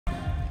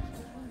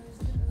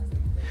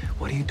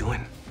What are you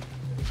doing?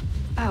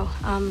 Oh,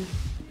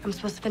 I'm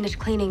supposed to finish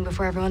cleaning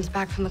before everyone's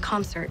back from the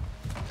concert.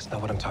 That's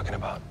not what I'm talking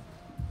about.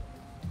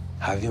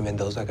 Javi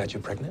Mendoza got you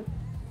pregnant?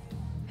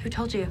 Who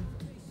told you?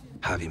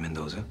 Javi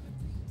Mendoza.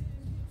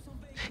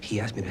 He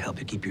asked me to help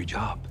you keep your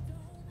job.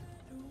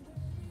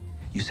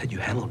 You said you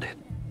handled it.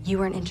 You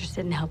weren't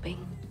interested in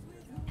helping.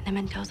 And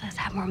the Mendozas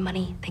have more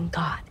money than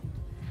God.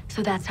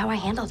 So that's how I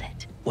handled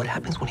it. What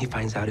happens when he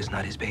finds out it's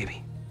not his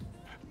baby?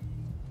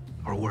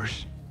 Or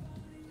worse,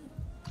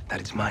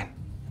 that it's mine?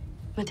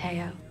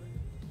 Mateo,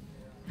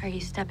 are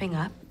you stepping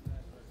up?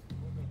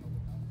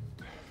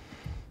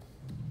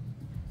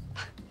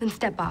 Then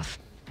step off.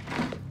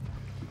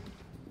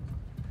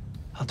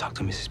 I'll talk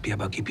to Mrs. P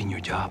about keeping your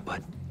job,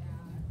 but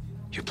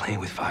you're playing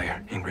with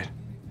fire, Ingrid.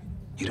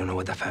 You don't know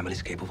what that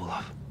family's capable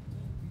of.